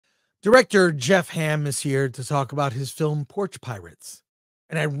Director Jeff Hamm is here to talk about his film Porch Pirates.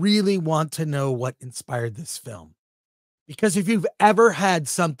 And I really want to know what inspired this film. Because if you've ever had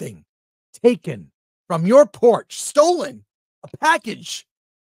something taken from your porch, stolen, a package,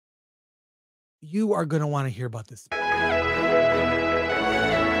 you are going to want to hear about this.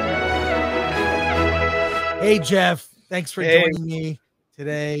 Hey, Jeff. Thanks for joining me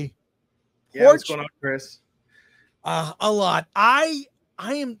today. Yeah, what's going on, Chris? A lot.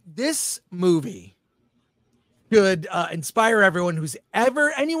 This movie should inspire anyone who's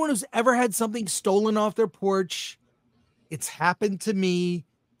ever had something stolen off their porch. It's happened to me.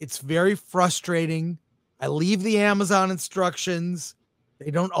 It's very frustrating. I leave the Amazon instructions.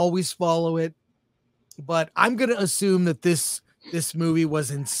 They don't always follow it, but I'm going to assume that this movie was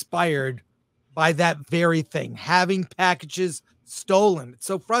inspired by that very thing, having packages stolen. It's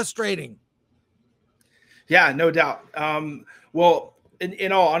so frustrating. Yeah, no doubt. Well,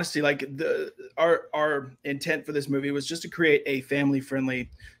 in all honesty, like our intent for this movie was just to create a family-friendly,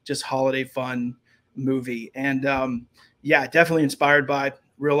 just holiday fun movie. And yeah, definitely inspired by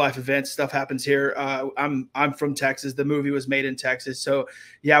real life events. Stuff happens here. I'm from Texas. The movie was made in Texas. So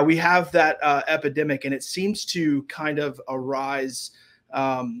yeah, we have that epidemic, and it seems to kind of arise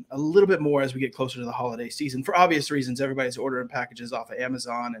a little bit more as we get closer to the holiday season. For obvious reasons, everybody's ordering packages off of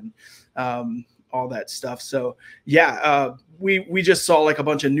Amazon and all that stuff. So yeah, we just saw like a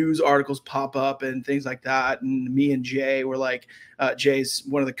bunch of news articles pop up and things like that. And me and Jay were like, Jay's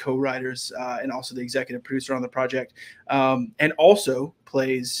one of the co-writers and also the executive producer on the project, and also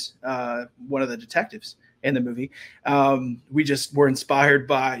plays one of the detectives in the movie. We just were inspired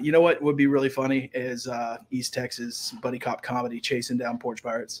by, you know what would be really funny is East Texas buddy cop comedy chasing down porch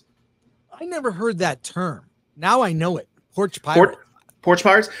pirates. I never heard that term. Now I know it. Porch pirates. Porch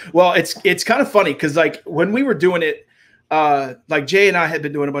pirates. Well, it's kind of funny because like when we were doing it, like Jay and I had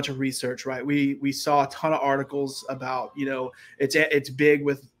been doing a bunch of research, right? We saw a ton of articles about, it's big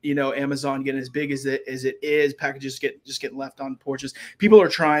with, Amazon getting as big as it is. Packages just getting left on porches. People are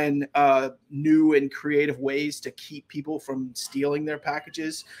trying new and creative ways to keep people from stealing their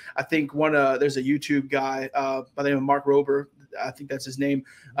packages. I think there's a YouTube guy by the name of Mark Rober. I think that's his name.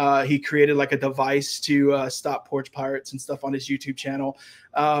 He created like a device to stop porch pirates and stuff on his YouTube channel.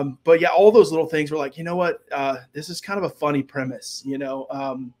 But yeah, all those little things were like, you know what? This is kind of a funny premise,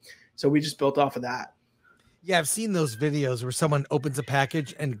 so we just built off of that. Yeah, I've seen those videos where someone opens a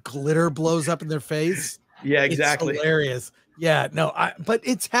package and glitter blows up in their face. Yeah, exactly. It's hilarious. Yeah, no, but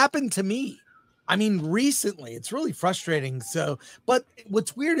it's happened to me. I mean, recently. It's really frustrating. So, but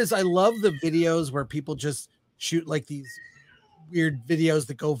what's weird is I love the videos where people just shoot like these weird videos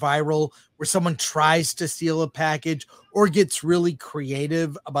that go viral where someone tries to steal a package or gets really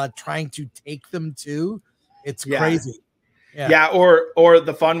creative about trying to take them too. It's crazy. Yeah. Or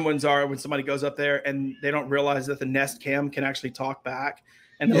the fun ones are when somebody goes up there and they don't realize that the Nest Cam can actually talk back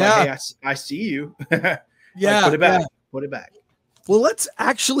and they're like, hey, I see you. Yeah. Put it back. Put it back. Well, let's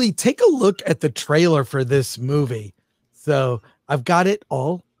actually take a look at the trailer for this movie. So I've got it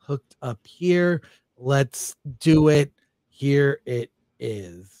all hooked up here. Let's do it. Here it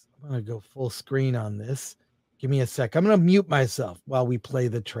is. I'm going to go full screen on this. Give me a sec. I'm going to mute myself while we play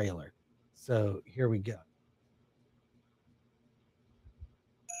the trailer. So here we go.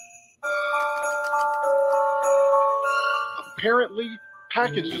 Apparently,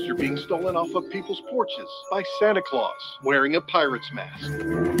 packages are being stolen off of people's porches by Santa Claus wearing a pirate's mask.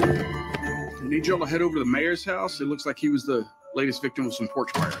 I need y'all to head over to the mayor's house. It looks like he was the latest victim of some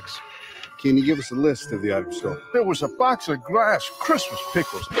porch pirates. Can you give us a list of the items stolen? There was a box of glass Christmas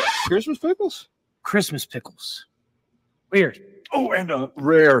pickles. Christmas pickles? Christmas pickles. Weird. Oh, and a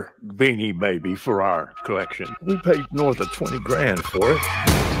rare beanie baby for our collection. We paid north of 20 grand for it.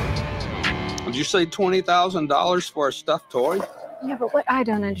 Did you say $20,000 for a stuffed toy? Yeah, but what I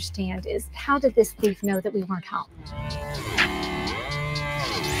don't understand is how did this thief know that we weren't home?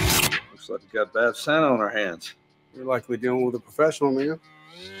 Looks like we got bad Santa on our hands. You're likely dealing with a professional, man.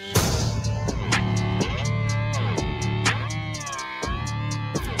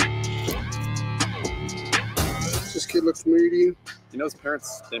 This kid look familiar to you? You know, his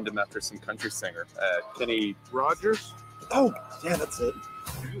parents named him after some country singer, Kenny Rogers? Oh, yeah, that's it.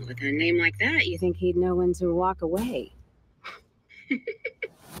 With a name like that, you think he'd know when to walk away.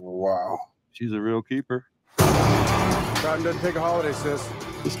 Wow. She's a real keeper. Cotton doesn't take a holiday, sis.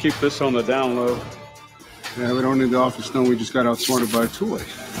 Just keep this on the down low. Yeah, we don't need the office knowing we just got outsmarted by a toy.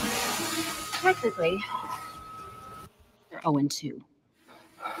 Technically, you're 0-2.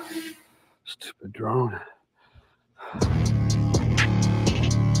 Stupid drone.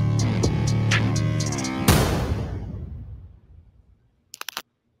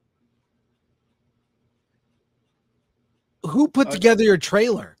 who put together your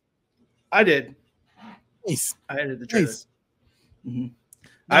trailer? I did. Nice. I edited the trailer. Nice. Mm-hmm.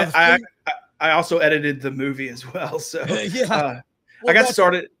 I also edited the movie as well. So yeah, I got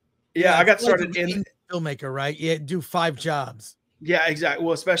started. Yeah, I got started in filmmaker, right? Yeah, do 5 jobs. Yeah, exactly.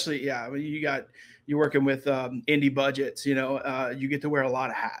 Well, especially when you're working with indie budgets. You get to wear a lot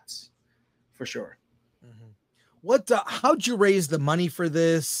of hats, for sure. Mm-hmm. How'd you raise the money for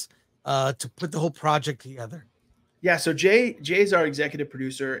this to put the whole project together? Yeah, so Jay's our executive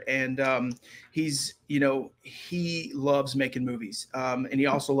producer, and he's he loves making movies, and he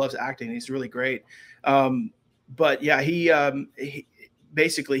also loves acting. He's really great, but yeah, he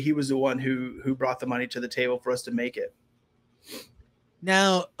basically he was the one who brought the money to the table for us to make it.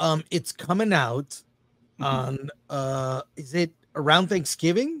 Now, it's coming out on is it around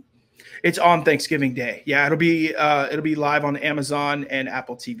Thanksgiving? It's on Thanksgiving Day. Yeah, it'll be live on Amazon and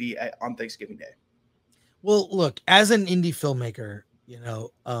Apple TV on Thanksgiving Day. Well, look, as an indie filmmaker,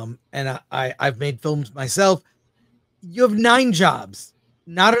 and I've made films myself, you have 9 jobs,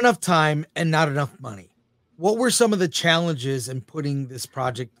 not enough time and not enough money. What were some of the challenges in putting this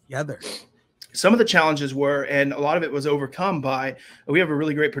project together? Some of the challenges were, and a lot of it was overcome by, we have a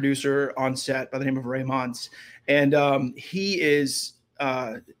really great producer on set by the name of Ray Mons. And he's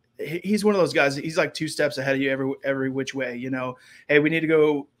one of those guys. He's like 2 steps ahead of you every which way, hey, we need to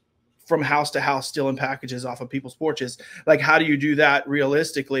go from house to house stealing packages off of people's porches. Like, how do you do that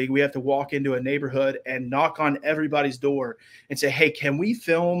realistically? We have to walk into a neighborhood and knock on everybody's door and say, hey, can we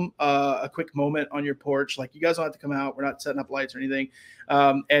film a quick moment on your porch? Like, you guys don't have to come out. We're not setting up lights or anything.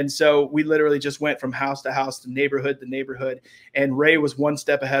 And so we literally just went from house to house to neighborhood. And Ray was 1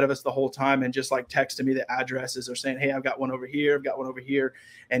 step ahead of us the whole time and just like texting me the addresses or saying, hey, I've got one over here. I've got one over here.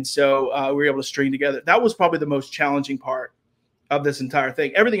 And so we were able to string together. That was probably the most challenging part of this entire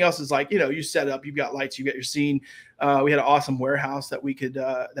thing. Everything else is like, you set up, you've got lights, you got your scene. We had an awesome warehouse that we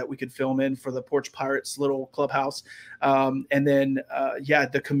could film in for the Porch Pirates little clubhouse. And then,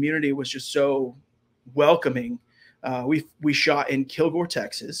 the community was just so welcoming. We shot in Kilgore,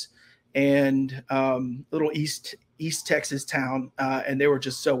 Texas, and little East Texas town. And they were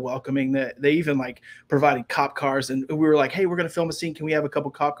just so welcoming that they even like provided cop cars. And we were like, hey, we're going to film a scene. Can we have a couple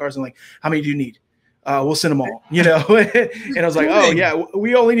cop cars? And like, how many do you need? We'll send them all, and I was like, oh yeah,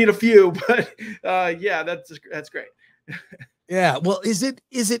 we only need a few, but yeah, that's great. Yeah. Well, is it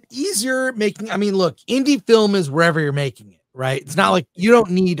easier making, I mean, look, indie film is wherever you're making it, right? It's not like you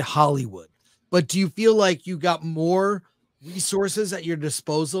don't need Hollywood, but do you feel like you got more resources at your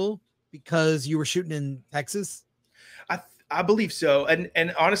disposal because you were shooting in Texas? I believe so.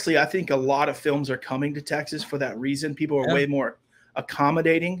 And honestly, I think a lot of films are coming to Texas for that reason. People are way more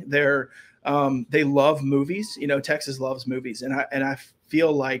accommodating. They love movies. Texas loves movies. And I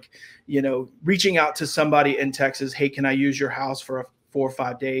feel like, reaching out to somebody in Texas, hey, can I use your house for 4 or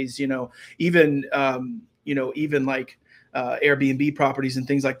 5 days? Even like Airbnb properties and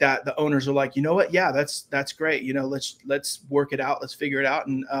things like that. The owners are like, you know what? Yeah, that's great. Let's work it out. Let's figure it out.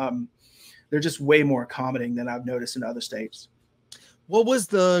 And they're just way more accommodating than I've noticed in other states. What was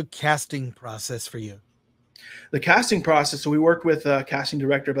the casting process for you? The casting process, so we worked with a casting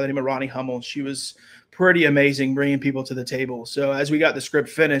director by the name of Ronnie Hummel. She was pretty amazing, bringing people to the table. So as we got the script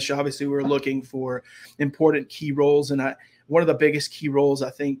finished, obviously we were looking for important key roles. And one of the biggest key roles, I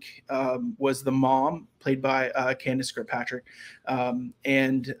think, was the mom, played by Candace Kirkpatrick,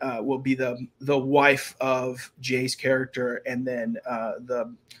 and will be the wife of Jay's character, and then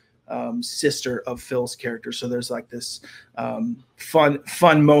the sister of Phil's character. So there's like this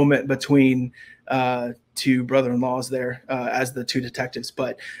fun moment between 2 brother-in-laws there as the 2 detectives,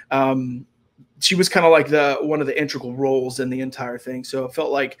 but she was kind of like one of the integral roles in the entire thing. So it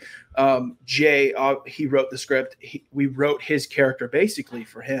felt like Jay, he wrote the script. We wrote his character basically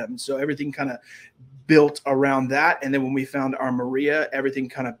for him. So everything kind of built around that. And then when we found our Maria, everything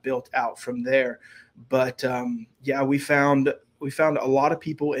kind of built out from there. But we found a lot of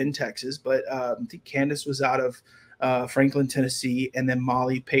people in Texas, but I think Candace was out of Franklin, Tennessee, and then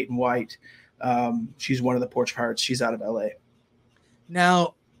Molly Peyton White. She's one of the Porch Pirates. She's out of LA.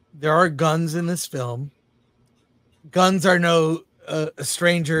 Now, there are guns in this film. Guns are no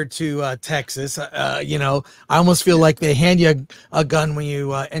stranger to Texas. I almost feel like they hand you a gun when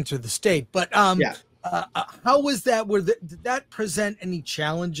you enter the state. But how was that? Did that present any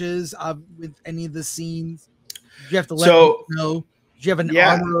challenges with any of the scenes? Did you have to let them know? Did you have an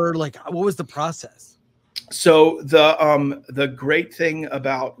armor? Like, what was the process? So the great thing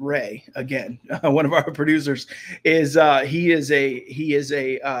about Ray, again, one of our producers, is he's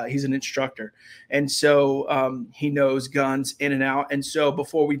an instructor, and so he knows guns in and out. And so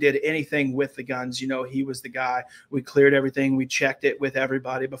before we did anything with the guns, he was the guy. We cleared everything, we checked it with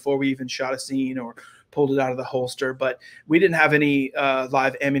everybody before we even shot a scene or pulled it out of the holster. But we didn't have any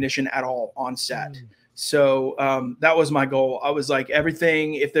live ammunition at all on set. So that was my goal. I was like,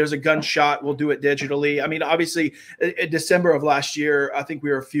 everything, if there's a gunshot, we'll do it digitally. I mean, obviously, in December of last year, I think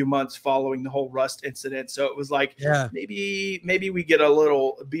we were a few months following the whole Rust incident. So it was like, maybe we get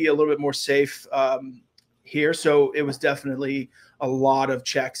be a little bit more safe here. So it was definitely a lot of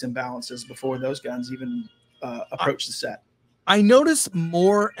checks and balances before those guns even approached the set. I notice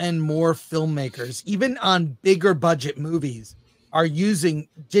more and more filmmakers, even on bigger budget movies, are using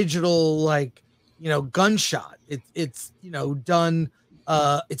digital, like, gunshot. It's done.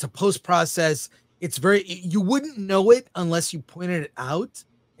 It's a post process. It's you wouldn't know it unless you pointed it out.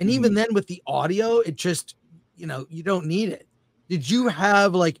 And even then with the audio, it just, you don't need it. Did you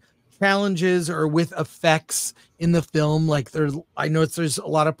have like challenges or with effects in the film? Like I noticed there's a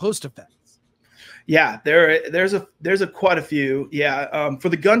lot of post effects. Yeah, there's quite a few. Yeah. For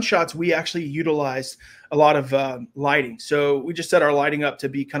the gunshots, we actually utilized a lot of lighting. So we just set our lighting up to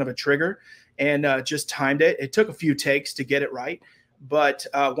be kind of a trigger, and just timed it. It took a few takes to get it right, but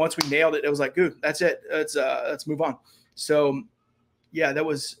once we nailed it, it was like, good, that's it. Let's move on. So yeah, that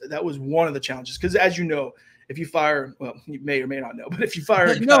was one of the challenges, because as you know, if you fire, well, you may or may not know, but if you fire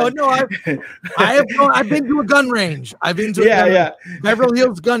a gun, I've been to a gun range. I've been to Beverly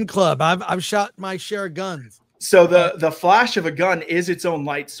Hills Gun Club. I've shot my share of guns. So the flash of a gun is its own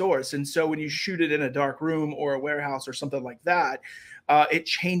light source, and so when you shoot it in a dark room or a warehouse or something like that, it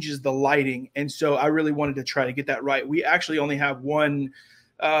changes the lighting. And so I really wanted to try to get that right. We actually only have one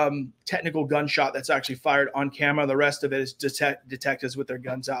technical gunshot that's actually fired on camera. The rest of it is detectives with their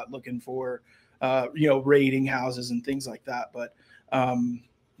guns out looking for, raiding houses and things like that. But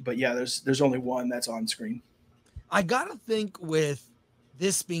yeah, there's only one that's on screen. I gotta think, with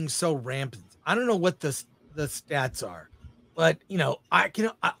this being so rampant, I don't know what the stats are, but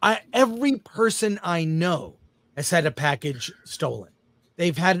every person I know has had a package stolen.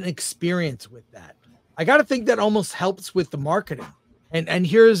 They've had an experience with that. I got to think that almost helps with the marketing. And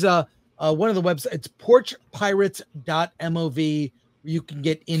here's one of the websites. It's porchpirates.mov, where you can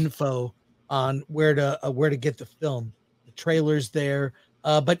get info on where to get the film. The trailer's there.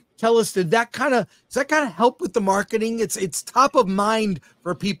 But tell us, does that kind of help with the marketing? It's top of mind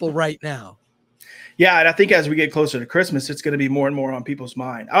for people right now. Yeah, and I think as we get closer to Christmas, it's going to be more and more on people's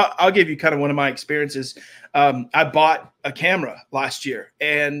mind. I'll give you kind of one of my experiences. I bought a camera last year,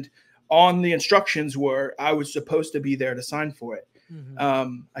 and on the instructions were I was supposed to be there to sign for it.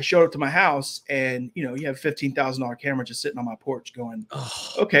 I showed up to my house, and you have a $15,000 camera just sitting on my porch going,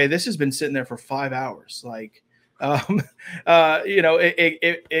 okay, this has been sitting there for 5 hours. Like, it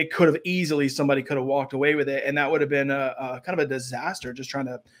could have easily, somebody could have walked away with it, and that would have been a kind of a disaster, just trying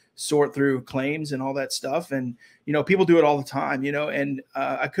to sort through claims and all that stuff. And people do it all the time, and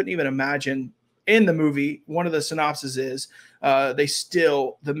I couldn't even imagine. In the movie, one of the synopses is they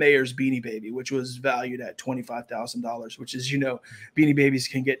steal the mayor's Beanie Baby, which was valued at $25,000, which is, Beanie Babies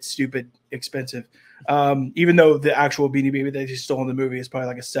can get stupid expensive. Even though the actual Beanie Baby that he stole in the movie is probably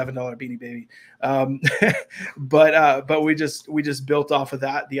like a $7 Beanie Baby. But we just built off of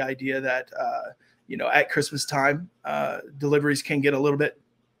that, the idea that, at Christmas time, deliveries can get a little bit,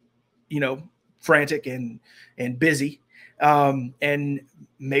 frantic and busy. And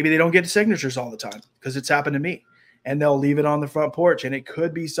maybe they don't get signatures all the time, because it's happened to me, and they'll leave it on the front porch, and it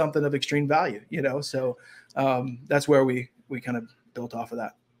could be something of extreme value, so that's where we kind of built off of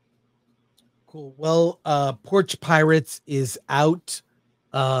that. Cool. Well, Porch Pirates is out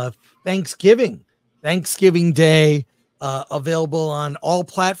Thanksgiving Day, available on all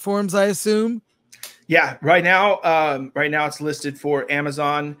platforms, I assume. Yeah, right now it's listed for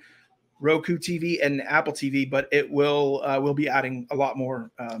Amazon, Roku TV, and Apple TV, but it will be adding a lot more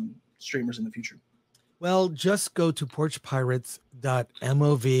streamers in the future. Well, just go to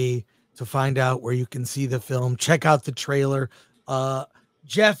porchpirates.mov to find out where you can see the film. Check out the trailer.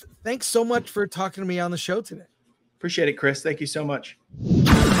 Jeff, thanks so much for talking to me on the show today. Appreciate it, Chris. Thank you so much.